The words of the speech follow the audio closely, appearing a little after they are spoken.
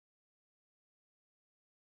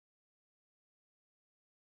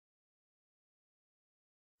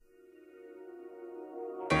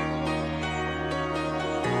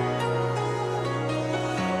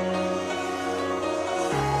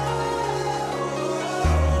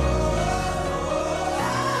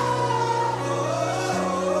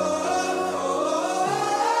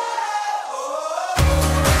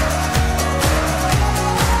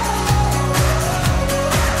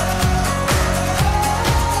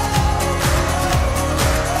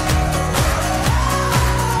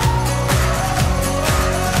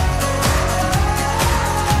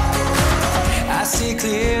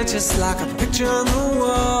like a picture on the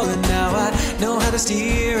wall. And now I know how to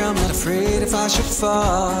steer, I'm not afraid if I should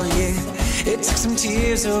fall, yeah. It took some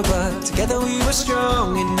tears, oh, but together we were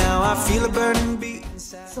strong. And now I feel a burning beat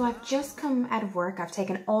inside. So I've just come out of work, I've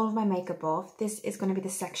taken all of my makeup off. This is going to be the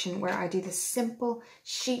section where I do the Simple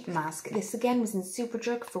Sheet Mask. This again was in Super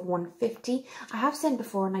Drug for $1.50. I have said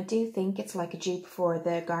before, and I do think it's like a dupe for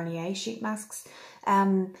the Garnier sheet masks.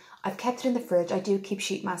 I've kept it in the fridge. I do keep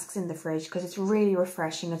sheet masks in the fridge because it's really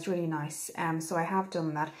refreshing, it's really nice. So I have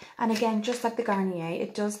done that. And again, just like the Garnier,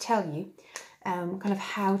 it does tell you kind of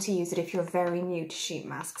how to use it if you're very new to sheet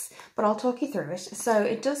masks, but I'll talk you through it. So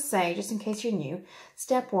it does say, just in case you're new,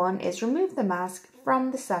 step 1 is remove the mask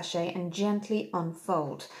from the sachet and gently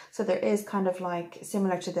unfold. So there is kind of like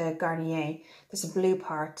similar to the Garnier, there's a blue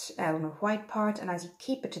part and a white part, and as you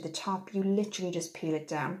keep it to the top, you literally just peel it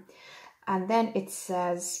down. And then it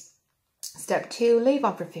says step 2, leave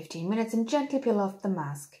on for 15 minutes and gently peel off the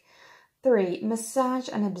mask. 3, massage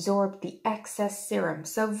and absorb the excess serum.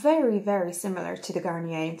 So very, very similar to the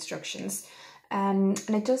Garnier instructions. And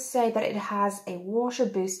it does say that it has a water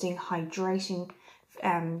boosting, hydrating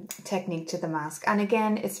technique to the mask. And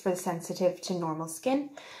again, it's for sensitive to normal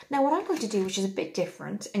skin. Now what I'm going to do, which is a bit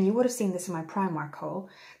different, and you would have seen this in my Primark haul,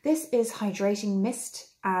 this is hydrating mist,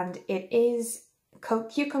 and it is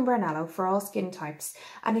cucumber and aloe for all skin types,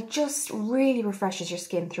 and it just really refreshes your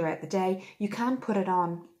skin throughout the day. You can put it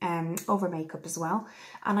on over makeup as well.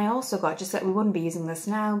 And I also got, just that we wouldn't be using this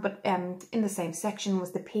now, but in the same section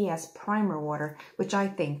was the PS primer water, which I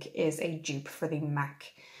think is a dupe for the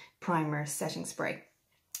MAC primer setting spray.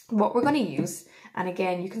 What we're going to use, and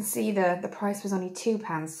again you can see the price was only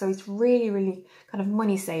 £2, so it's really kind of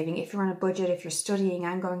money saving if you're on a budget, if you're studying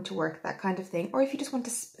and going to work, that kind of thing, or if you just want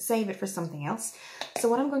to save it for something else. So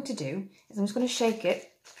what I'm going to do is I'm just going to shake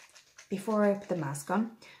it before I put the mask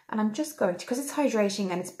on, and I'm just going to, because it's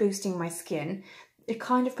hydrating and it's boosting my skin, it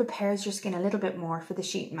kind of prepares your skin a little bit more for the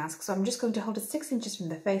sheet mask. So I'm just going to hold it 6 inches from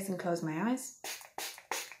the face and close my eyes.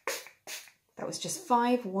 That was just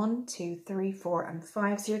 5, 1, 2, 3, 4, and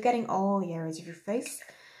 5. So you're getting all the areas of your face,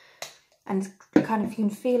 and kind of you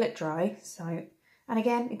can feel it dry. So, and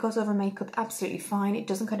again, it goes over makeup absolutely fine. It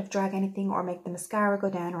doesn't kind of drag anything or make the mascara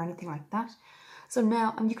go down or anything like that. So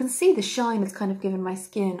now, you can see the shine it's kind of given my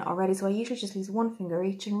skin already. So I usually just use one finger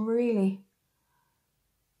each and really,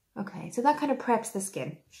 okay. So that kind of preps the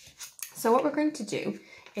skin. So what we're going to do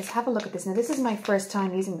is have a look at this. Now this is my first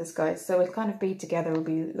time using this, guys, so it'll kind of be together, we'll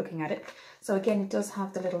be looking at it. So again, it does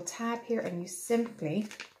have the little tab here, and you simply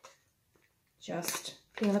just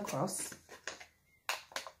peel across.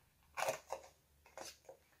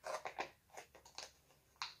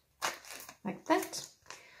 Like that.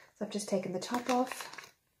 So I've just taken the top off,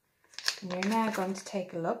 and you're now going to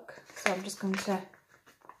take a look. So I'm just going to,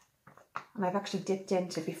 and I've actually dipped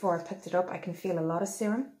into it before I picked it up. I can feel a lot of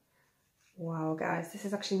serum. Wow, guys, this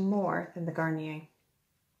is actually more than the Garnier.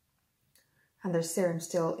 And there's serum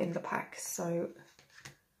still in the pack, so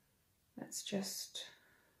let's just,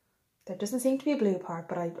 there doesn't seem to be a blue part,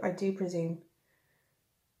 but I do presume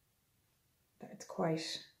that it's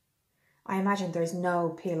quite, I imagine there's no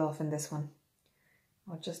peel off in this one.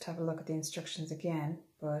 I'll just have a look at the instructions again,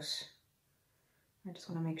 but I just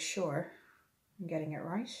want to make sure I'm getting it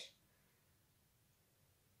right.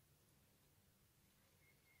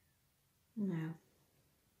 Now,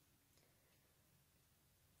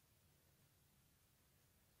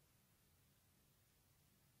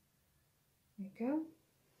 there we go.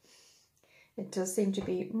 It does seem to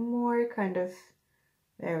be more kind of,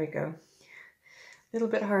 there we go. A little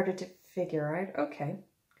bit harder to figure out. Okay.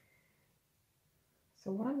 So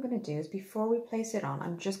what I'm going to do is, before we place it on,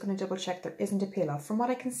 I'm just going to double check there isn't a peel off. From what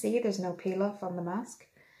I can see, there's no peel off on the mask,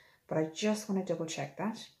 but I just want to double check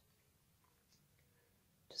that.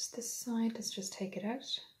 Just this side, let's just take it out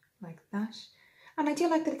like that. And I do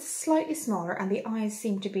like that it's slightly smaller, and the eyes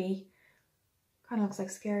seem to be, kind of looks like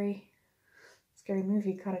scary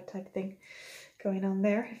movie kind of type thing going on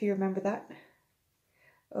there, if you remember that.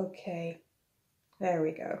 Okay, there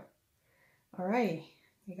we go. All right,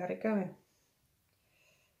 we got it going.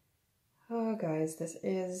 Oh guys, this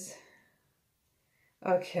is,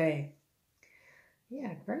 okay.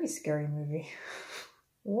 Yeah, very scary movie.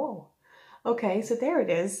 Whoa. Okay, so there it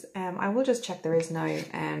is. I will just check there is no,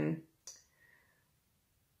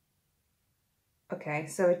 okay,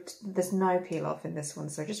 so there's no peel off in this one.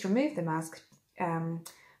 So just remove the mask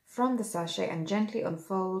from the sachet and gently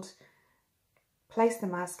unfold. Place the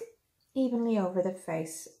mask evenly over the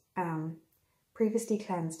face, previously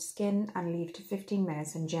cleansed skin, and leave to 15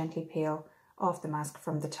 minutes and gently peel off the mask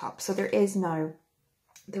from the top. So there is no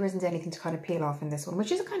there isn't anything to kind of peel off in this one,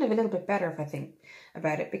 which is kind of a little bit better if I think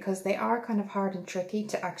about it, because they are kind of hard and tricky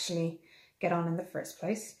to actually get on in the first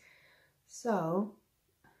place. So,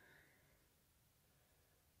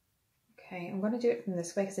 okay, I'm going to do it from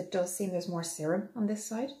this way because it does seem there's more serum on this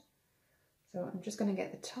side. So I'm just going to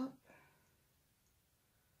get the top.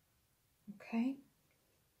 Okay,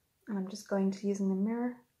 and I'm just going to, using the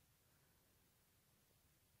mirror.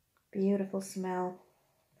 Beautiful smell,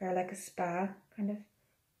 very like a spa kind of,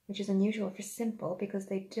 which is unusual for Simple because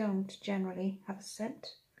they don't generally have a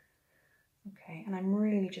scent. Okay, and I'm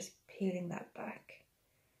really just peeling that back,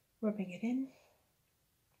 rubbing it in.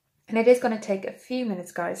 And it is going to take a few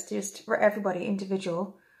minutes, guys, just for everybody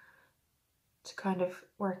individual to kind of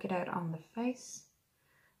work it out on the face.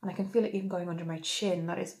 And I can feel it even going under my chin.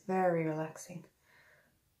 That is very relaxing.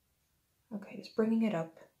 Okay, just bringing it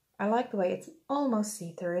up. I like the way it's almost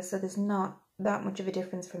see-through, so there's not that much of a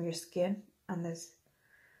difference from your skin. And there's,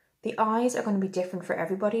 the eyes are going to be different for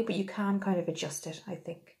everybody, but you can kind of adjust it, I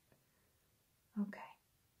think. Okay.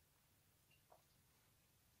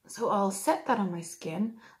 So I'll set that on my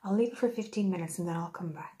skin. I'll leave it for 15 minutes and then I'll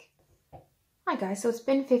come back. Hi guys, so it's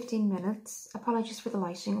been 15 minutes. Apologies for the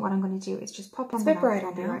lighting. What I'm going to do is just pop on the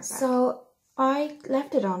brighter now. So I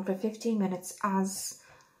left it on for 15 minutes as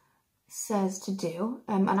says to do.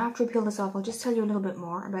 And after we peel this off, I'll just tell you a little bit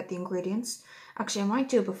more about the ingredients. Actually, I might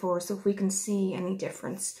do it before so if we can see any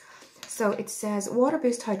difference. So it says, Water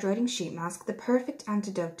Boost Hydrating Sheet Mask, the perfect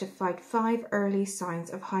antidote to fight 5 early signs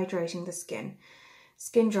of hydrating the skin.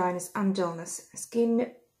 Skin dryness and dullness,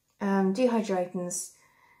 skin dehydration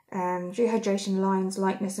lines,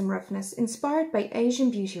 lightness and roughness. Inspired by Asian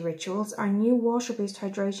beauty rituals, our new Water Boost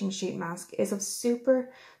Hydrating Sheet Mask is of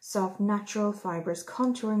super soft natural fibres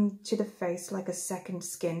contouring to the face like a second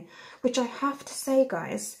skin, which I have to say,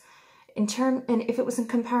 guys, and if it was in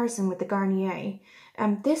comparison with the Garnier,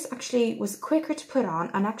 this actually was quicker to put on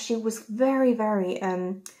and actually was very, very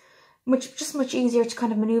much easier to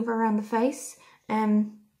kind of maneuver around the face.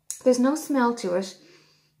 There's no smell to it.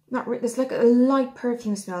 There's like a light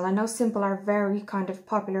perfume smell. I know Simple are very kind of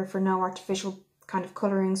popular for no artificial kind of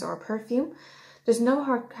colourings or perfume. There's no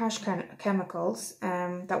harsh chemicals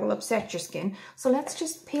that will upset your skin. So let's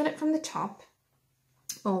just peel it from the top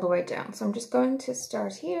all the way down. So I'm just going to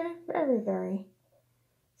start here very, very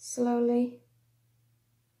slowly.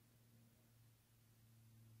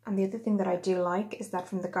 And the other thing that I do like is that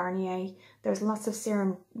from the Garnier, there's lots of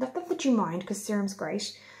serum. Not that you mind, because serum's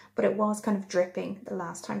great, but it was kind of dripping the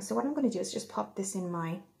last time. So what I'm going to do is just pop this in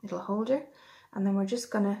my little holder, and then we're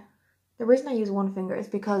just going to, the reason I use one finger is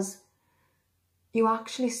because you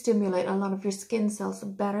actually stimulate a lot of your skin cells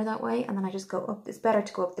better that way. And then I just go up, it's better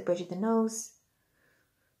to go up the bridge of the nose,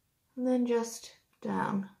 and then just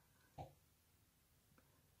down.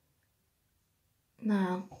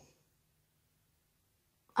 Now,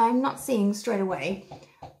 I'm not seeing straight away,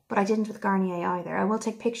 but I didn't with Garnier either. I will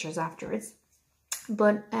take pictures afterwards.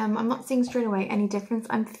 But I'm not seeing straight away any difference.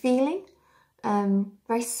 I'm feeling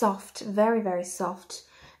very soft, very, very soft.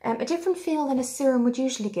 A different feel than a serum would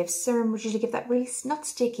usually give. Serum would usually give that really, not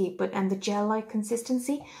sticky, but the gel-like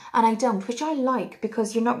consistency. And I don't, which I like,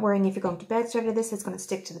 because you're not worrying if you're going to bed straight after this, it's going to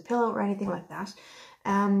stick to the pillow or anything like that.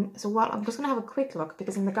 So what, I'm just going to have a quick look,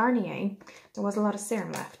 because in the Garnier, there was a lot of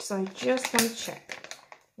serum left. So I just want to check.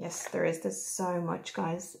 Yes, there is. There's so much,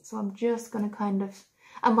 guys. So I'm just going to kind of...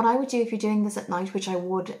 And what I would do if you're doing this at night, which I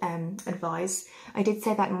would advise, I did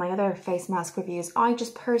say that in my other face mask reviews, I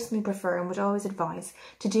just personally prefer and would always advise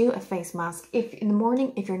to do a face mask if in the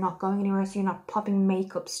morning, if you're not going anywhere, so you're not popping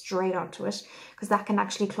makeup straight onto it, because that can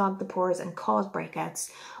actually clog the pores and cause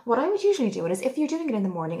breakouts. What I would usually do is if you're doing it in the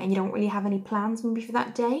morning and you don't really have any plans maybe for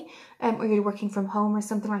that day, or you're working from home or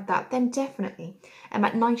something like that, then definitely.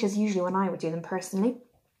 At night is usually when I would do them personally.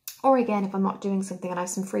 Or again, if I'm not doing something and I have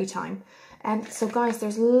some free time. So guys,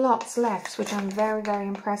 there's lots left, which I'm very, very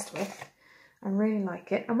impressed with. I really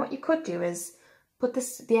like it. And what you could do is put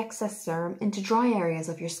the excess serum into dry areas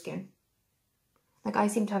of your skin. Like I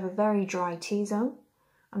seem to have a very dry T-zone,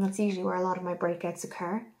 and that's usually where a lot of my breakouts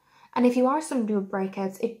occur. And if you are somebody with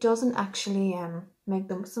breakouts, it doesn't actually make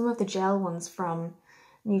them, some of the gel ones from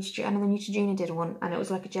Neutrogena, and then Neutrogena did one, and it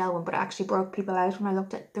was like a gel one, but it actually broke people out when I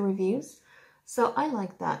looked at the reviews. So I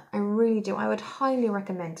like that, I really do. I would highly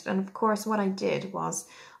recommend it. And of course what I did was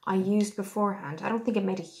I used beforehand, I don't think it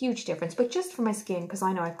made a huge difference, but just for my skin, because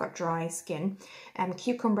I know I've got dry skin,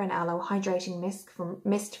 cucumber and aloe hydrating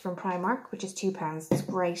mist from Primark, which is £2. It's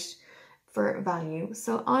great for value.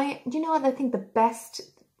 So do you know what, I think the best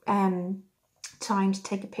time to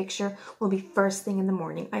take a picture will be first thing in the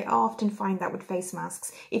morning. I often find that with face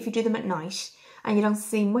masks, if you do them at night, and you don't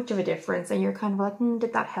see much of a difference and you're kind of like,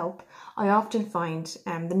 did that help? I often find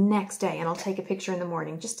the next day, and I'll take a picture in the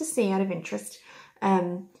morning just to see out of interest,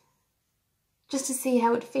 just to see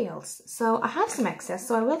how it feels. So I have some excess,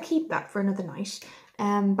 so I will keep that for another night.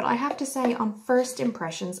 But I have to say, on first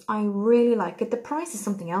impressions, I really like it. The price is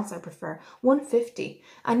something else I prefer. $1.50.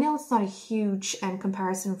 I know it's not a huge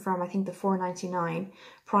comparison from, I think, the $4.99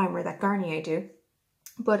 primer that Garnier do.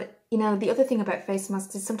 But, you know, the other thing about face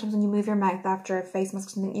masks is sometimes when you move your mouth after a face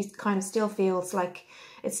mask, it kind of still feels like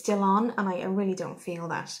it's still on, and I really don't feel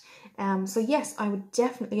that. So yes, I would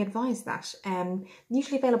definitely advise that.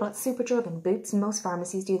 Usually available at Super Drug and Boots, and most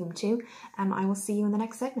pharmacies do them too. I will see you in the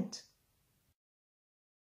next segment.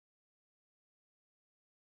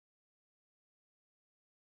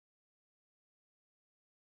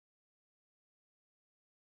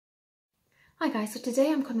 Hi guys, so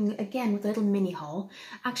today I'm coming again with a little mini haul.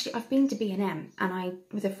 Actually, I've been to B&M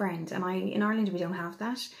with a friend, and in Ireland we don't have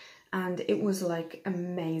that, and it was like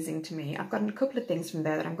amazing to me. I've gotten a couple of things from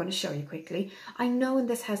there that I'm going to show you quickly. I know in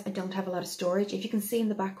this house I don't have a lot of storage. If you can see in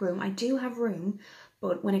the back room, I do have room,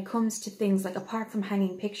 but when it comes to things like, apart from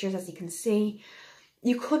hanging pictures, as you can see,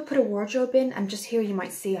 you could put a wardrobe in, and just here you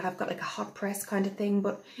might see I have got like a hot press kind of thing,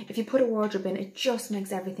 but if you put a wardrobe in, it just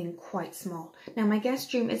makes everything quite small. Now my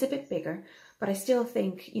guest room is a bit bigger, but I still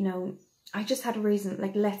think, you know, I just had a reason,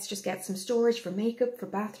 like, let's just get some storage for makeup, for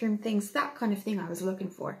bathroom things, that kind of thing I was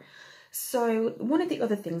looking for. So one of the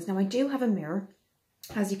other things, now I do have a mirror,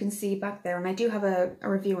 as you can see back there, and I do have a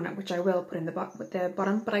review on it, which I will put in the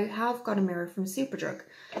bottom, but I have got a mirror from Super Drug,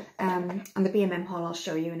 and the B&M haul I'll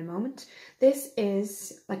show you in a moment. This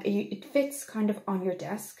is, like, it fits kind of on your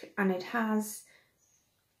desk, and it has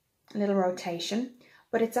a little rotation,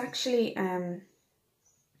 but it's actually,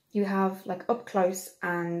 you have like up close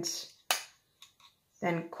and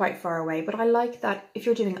then quite far away. But I like that if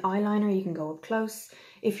you're doing eyeliner, you can go up close.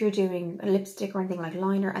 If you're doing a lipstick or anything like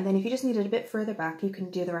liner, and then if you just need it a bit further back, you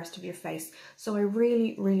can do the rest of your face. So I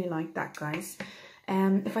really, really like that, guys.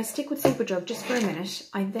 If I stick with Super Drug just for a minute,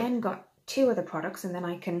 I then got two other products, and then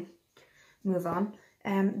I can move on.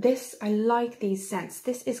 I like these scents.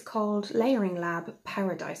 This is called Layering Lab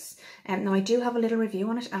Paradise. Now I do have a little review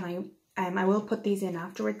on it, and I will put these in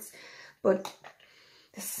afterwards, but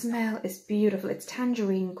the smell is beautiful. It's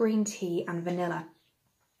tangerine, green tea and vanilla,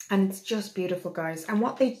 and it's just beautiful, guys. And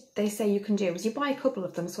what they say you can do is you buy a couple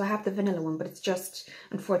of them. So I have the vanilla one, but it's just,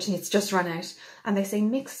 unfortunately, it's just run out, and they say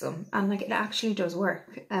mix them, and like it actually does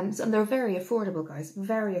work. And they're very affordable, guys,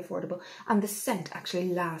 very affordable, and the scent actually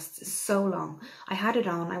lasts so long. I had it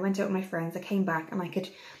on, I went out with my friends, I came back, and I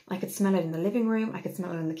could smell it in the living room, I could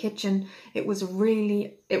smell it in the kitchen. It was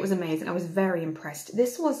amazing. I was very impressed.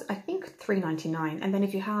 This was, I think, $3.99, and then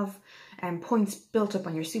if you have points built up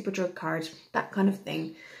on your Super Drug card, that kind of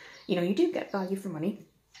thing, you know, you do get value for money.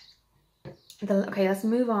 Okay, let's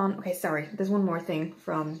move on. Okay, sorry, there's one more thing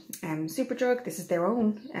from Super Drug. This is their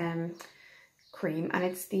own cream, and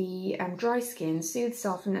it's the Dry Skin Soothe,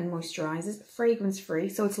 Soften and Moisturizes, fragrance free.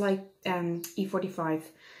 So it's like E45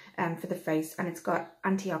 for the face, and it's got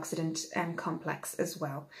antioxidant complex as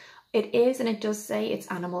well. It is, and it does say it's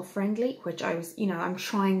animal friendly, which I'm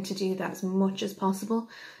trying to do that as much as possible.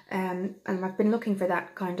 And I've been looking for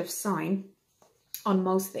that kind of sign on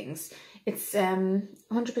most things. It's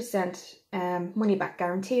 100% money back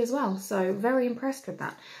guarantee as well, so very impressed with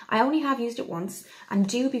that. I only have used it once, and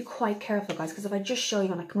do be quite careful, guys, because if I just show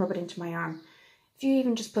you and I can rub it into my arm, if you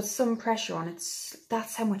even just put some pressure on it,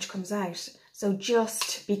 that's how much comes out. So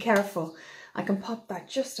just be careful. I can pop that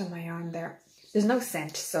just on my arm there. There's no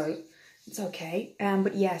scent, so it's okay.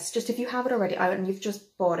 But yes, just if you have it already out and you've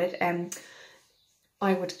just bought it,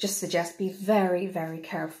 I would just suggest be very, very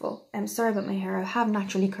careful. I'm sorry about my hair. I have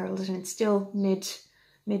naturally curled it, and it's still mid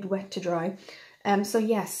wet to dry. So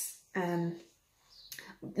yes,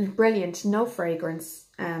 brilliant. No fragrance,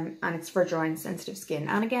 and it's for dry and sensitive skin.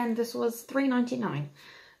 And again, this was $3.99.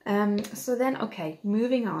 So then, okay,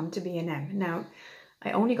 moving on to B&M. Now,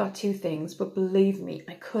 I only got two things, but believe me,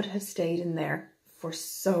 I could have stayed in there for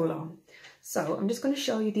so long. So I'm just going to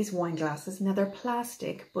show you these wine glasses. Now they're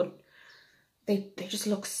plastic, but they just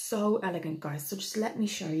look so elegant, guys. So just let me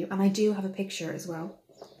show you. And I do have a picture as well.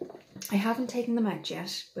 I haven't taken them out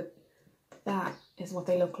yet, but that is what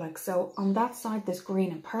they look like. So on that side, there's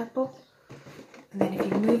green and purple. And then if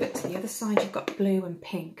you move it to the other side, you've got blue and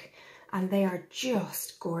pink. And they are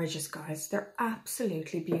just gorgeous, guys. They're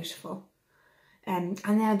absolutely beautiful. And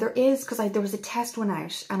now there is, because there was a test one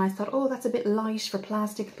out, and I thought, oh, that's a bit light for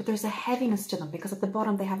plastic, but there's a heaviness to them, because at the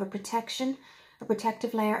bottom they have a protective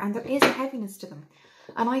layer, and there is a heaviness to them.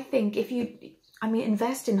 And I think if you,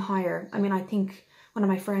 invest in higher, I think one of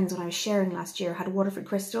my friends when I was sharing last year had Waterford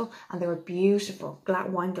Crystal, and they were beautiful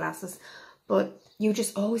wine glasses. But you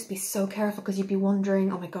just always be so careful because you'd be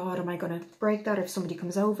wondering, oh my God, am I going to break that if somebody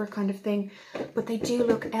comes over kind of thing. But they do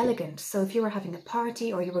look elegant. So if you were having a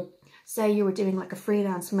party, or you were, say you were doing like a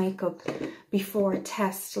freelance makeup before a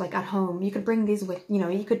test, like at home, you could bring these with, you know,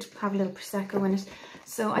 you could have a little Prosecco in it.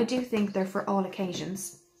 So I do think they're for all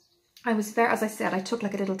occasions. I was very, as I said, I took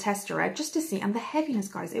like a little tester out just to see, and the heaviness,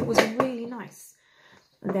 guys, it was really nice.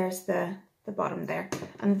 And there's the bottom there.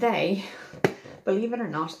 And they, believe it or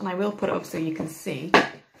not, and I will put it up so you can see,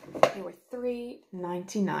 they were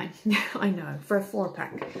 $3.99. I know, for a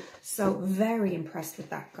 4-pack. So very impressed with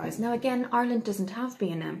that, guys. Now again, Ireland doesn't have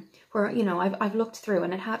B&M, where, you know, I've looked through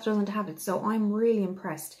and it doesn't have it. So I'm really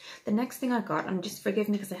impressed. The next thing I got, and just forgive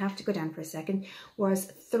me because I have to go down for a second, was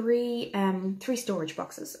three storage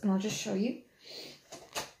boxes, and I'll just show you.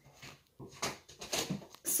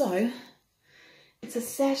 So it's a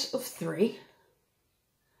set of 3.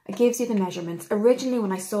 It gives you the measurements. Originally,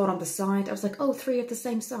 when I saw it on the side, I was like, oh, 3 of the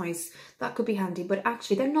same size. That could be handy. But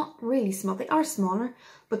actually, they're not really small. They are smaller,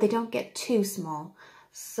 but they don't get too small.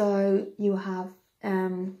 So you have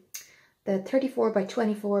the 34 by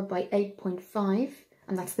 24 by 8.5,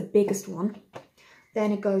 and that's the biggest one.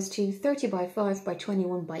 Then it goes to 30 by 5 by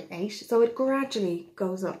 21 by 8. So it gradually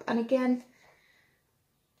goes up. And again,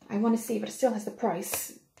 I want to see, but it still has the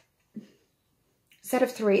price. Set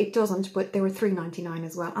of 3, it doesn't, but they were $3.99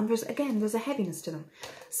 as well. And there's a heaviness to them.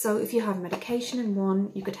 So if you have medication in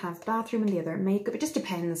one, you could have bathroom in the other, makeup. It just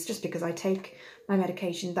depends. Just because I take my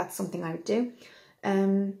medication, that's something I would do.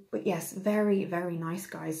 But yes, very, very nice,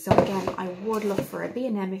 guys. So again, I would look for a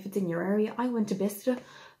B&M if it's in your area. I went to Bicester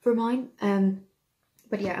for mine.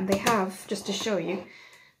 But yeah, and they have, just to show you,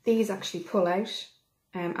 these actually pull out,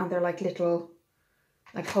 and they're like little,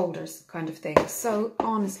 like holders kind of thing. So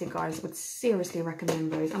honestly, guys, I would seriously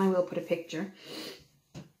recommend those, and I will put a picture.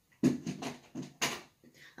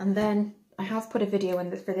 And then I have put a video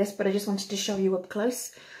in for this, but I just wanted to show you up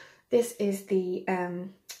close. This is the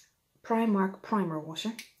Primark primer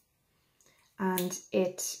water, and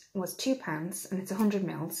it was £2, and it's 100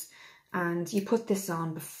 mils, and you put this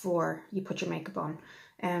on before you put your makeup on,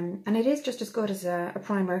 and it is just as good as a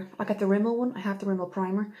primer. I got the Rimmel one. I have the Rimmel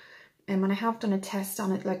primer. And I have done a test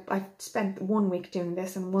on it. Like, I've spent 1 week doing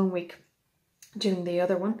this and 1 week doing the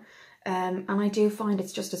other one. And I do find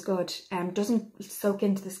it's just as good. Doesn't soak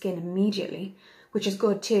into the skin immediately, which is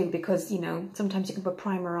good too, because, you know, sometimes you can put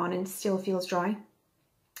primer on and it still feels dry.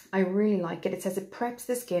 I really like it. It says it preps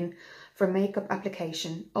the skin for makeup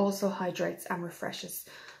application, also hydrates and refreshes.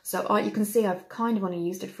 So you can see I've kind of only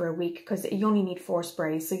used it for a week because you only need 4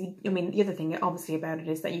 sprays. So, I mean, the other thing obviously about it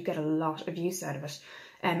is that you get a lot of use out of it.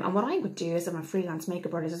 And what I would do as I'm a freelance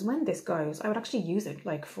makeup artist is when this goes, I would actually use it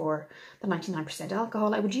like for the 99%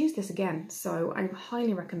 alcohol. I would use this again. So I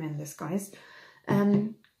highly recommend this, guys.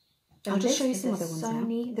 I'll just show you some other ones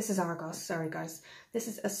now. This is Argos, sorry guys. This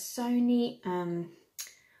is a Sony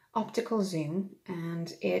Optical zoom,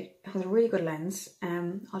 and it has a really good lens.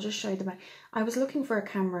 I'll just show you the back. I was looking for a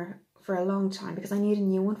camera for a long time because I need a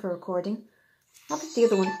new one for recording. Not the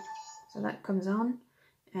other one. So that comes on.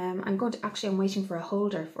 I'm waiting for a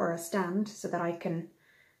holder for a stand so that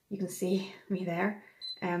you can see me there.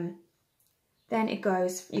 Then it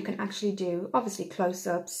goes, you can actually do obviously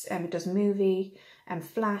close-ups, it does movie and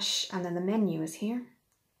flash, and then the menu is here.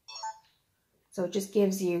 So it just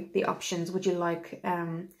gives you the options. Would you like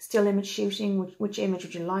still image shooting? Which image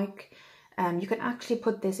would you like? You can actually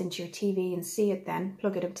put this into your TV and see it then,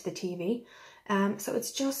 plug it up to the TV. So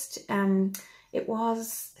it's just, it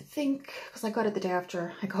was, I think, because I got it the day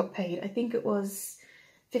after I got paid, I think it was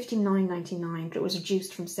 $59.99, but it was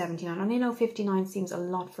reduced from $79. And I know $59 seems a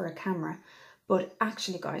lot for a camera, but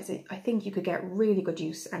actually, guys, I think you could get really good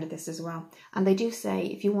use out of this as well. And they do say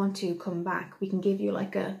if you want to come back, we can give you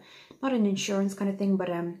like not an insurance kind of thing, but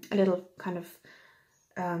a little kind of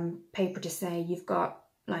paper to say you've got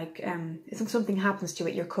like, if something happens to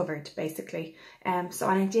it, you're covered, basically. So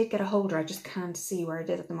and I did get a holder, I just can't see where it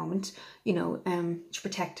is at the moment, you know, to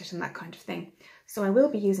protect it and that kind of thing. So I will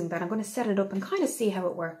be using that. I'm going to set it up and kind of see how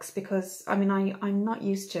it works, because I mean, I'm not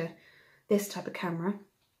used to this type of camera.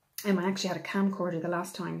 I actually had a camcorder the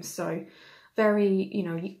last time, so very, you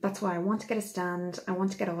know, that's why I want to get a stand. I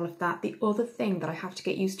want to get all of that. The other thing that I have to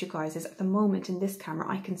get used to, guys, is at the moment in this camera,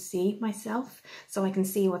 I can see myself, so I can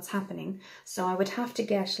see what's happening. So I would have to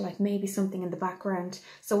get like maybe something in the background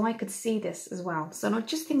so I could see this as well. So not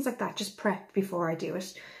just things like that, just prep before I do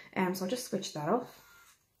it. So I'll just switch that off,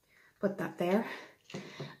 put that there.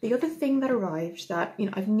 The other thing that arrived that, you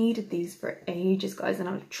know, I've needed these for ages, guys, and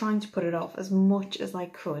I was trying to put it off as much as I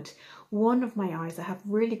could. One of my eyes, I have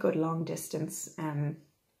really good long distance,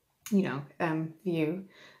 you know, view.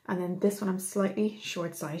 And then this one, I'm slightly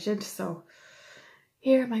short-sighted. So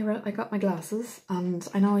here, I got my glasses, and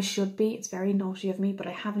I know I should be. It's very naughty of me, but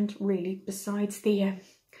I haven't really, besides the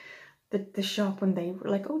shop when they were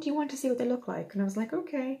like, oh, do you want to see what they look like? And I was like,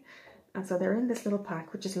 okay. And so they're in this little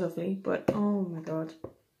pack, which is lovely, but oh my God.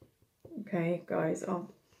 Okay, guys,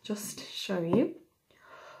 I'll just show you.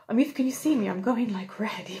 I mean, can you see me? I'm going like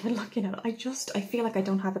red even looking at it. I feel like I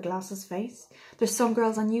don't have a glasses face. There's some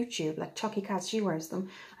girls on YouTube, like Chucky Cat, she wears them.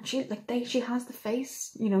 And she has the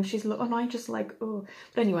face, you know, and I just like, oh.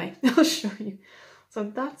 But anyway, I'll show you. So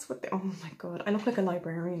that's what oh my God, I look like a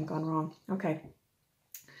librarian gone wrong. Okay.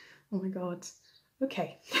 Oh my God.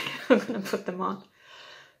 Okay, I'm gonna put them on.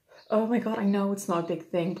 Oh my God, I know it's not a big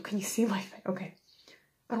thing, but can you see my face? Okay.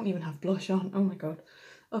 I don't even have blush on. Oh my God.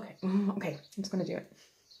 Okay, okay, I'm just gonna do it.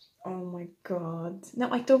 Oh my God.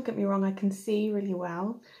 Now, don't get me wrong, I can see really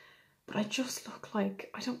well, but I just look like,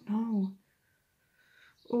 I don't know.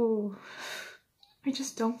 Oh, I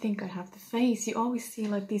just don't think I have the face. You always see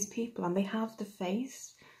like these people and they have the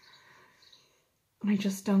face, and I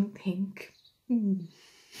just don't think.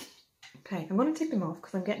 Okay, I'm gonna take them off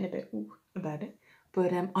because I'm getting a bit about it.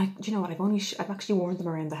 But do you know what? I've actually worn them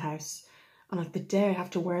around the house. And like the day I have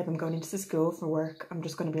to wear them going into the school for work, I'm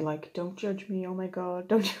just going to be like, don't judge me, oh my God,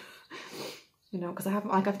 don't, you know, because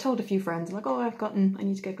I've told a few friends, I'm like, oh, I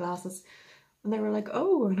need to get glasses. And they were like,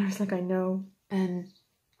 oh, and I was like, I know. And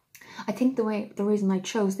I think the reason I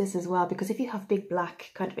chose this as well, because if you have big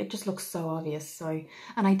black, kind of, it just looks so obvious. So,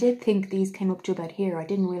 and I did think these came up to about here. I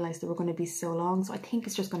didn't realise they were going to be so long. So I think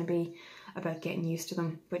it's just going to be about getting used to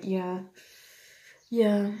them. But yeah.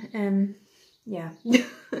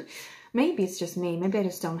 Maybe it's just me. Maybe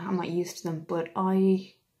I'm not used to them, but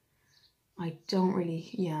I don't really,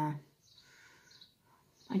 yeah.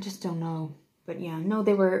 I just don't know. But yeah, no,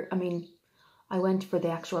 they were, I mean, I went for the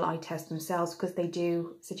actual eye test themselves because they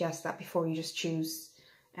do suggest that before you just choose.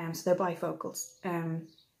 So they're bifocals. And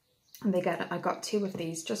I got 2 of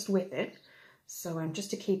these just with it. So just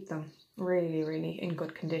to keep them really, really in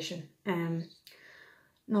good condition.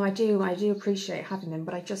 No, I do appreciate having them,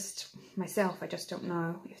 but I just don't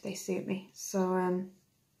know if they suit me. So,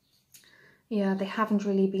 yeah, they haven't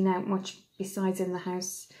really been out much besides in the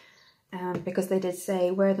house, because they did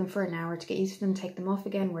say wear them for an hour to get used to them, take them off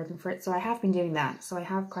again, wear them for it. So I have been doing that. So I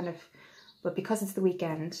have kind of, but because it's the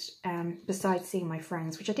weekend, besides seeing my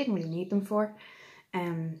friends, which I didn't really need them for,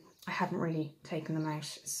 I haven't really taken them out.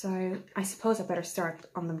 So I suppose I better start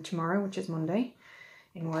on them tomorrow, which is Monday,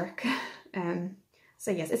 in work. So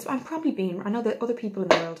yes, I know that other people in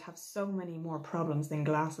the world have so many more problems than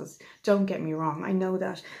glasses. Don't get me wrong, I know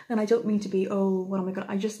that. And I don't mean to be, oh, what am I gonna,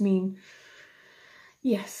 I just mean,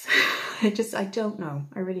 yes, I don't know,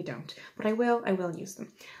 I really don't. But I will use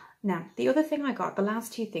them. Now, the other thing I got, the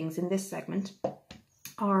last 2 things in this segment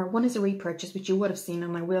are, one is a repurchase, which you would have seen,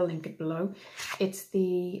 and I will link it below. It's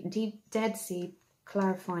the Dead Sea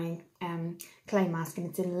Clarifying Clay Mask, and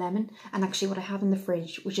it's in lemon. And actually what I have in the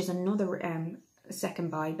fridge, which is another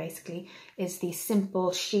second buy basically, is the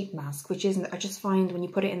Simple Sheet Mask, which isn't, I just find when you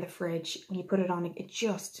put it in the fridge, when you put it on,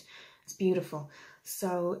 it's beautiful.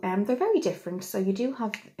 So they're very different. So you do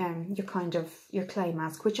have your clay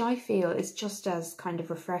mask, which I feel is just as kind of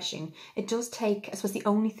refreshing. It does take, I suppose the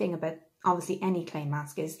only thing about obviously any clay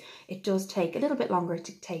mask is it does take a little bit longer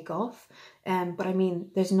to take off, but I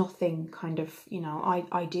mean there's nothing kind of, you know,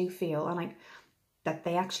 I do feel and that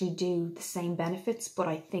they actually do the same benefits, but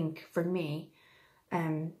I think for me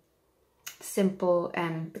simple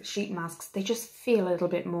sheet masks, they just feel a little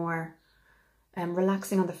bit more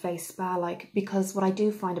relaxing on the face, spa like, because what I do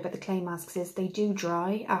find about the clay masks is they do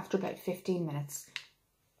dry after about 15 minutes.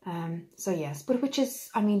 So yes, but which is,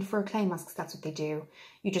 I mean, for clay masks, that's what they do.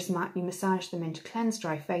 You just you massage them into cleansed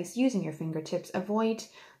dry face using your fingertips, avoid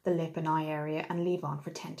the lip and eye area, and leave on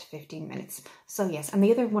for 10 to 15 minutes. So yes, and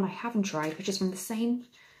the other one I haven't tried, which is from the same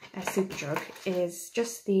Super Drug, is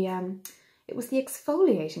just the it was the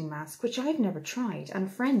exfoliating mask, which I've never tried, and a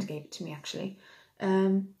friend gave it to me actually.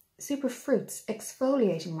 Super Fruits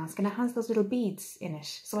exfoliating mask, and it has those little beads in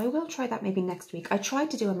it. So I will try that maybe next week. I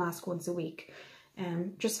tried to do a mask once a week,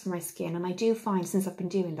 just for my skin, and I do find since I've been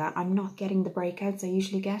doing that, I'm not getting the breakouts I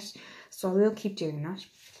usually get. So I will keep doing that.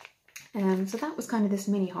 So that was kind of this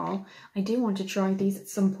mini haul. I do want to try these at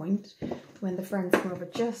some point when the friends come over.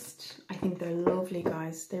 I think they're lovely,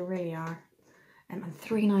 guys. They really are. And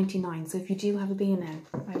 $3.99. So if you do have a B&M,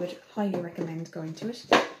 I would highly recommend going to it.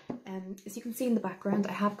 As you can see in the background,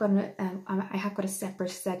 I have got a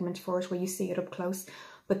separate segment for it where you see it up close.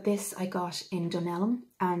 But this I got in Dunelm,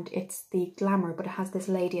 and it's the Glamour, but it has this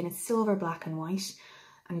lady and it's silver, black and white.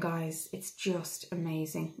 And guys, it's just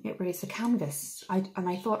amazing. It really is a canvas. I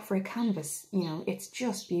thought for a canvas, you know, it's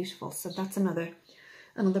just beautiful. So that's another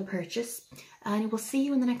purchase. And we'll see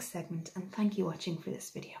you in the next segment. And thank you for watching for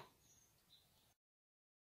this video.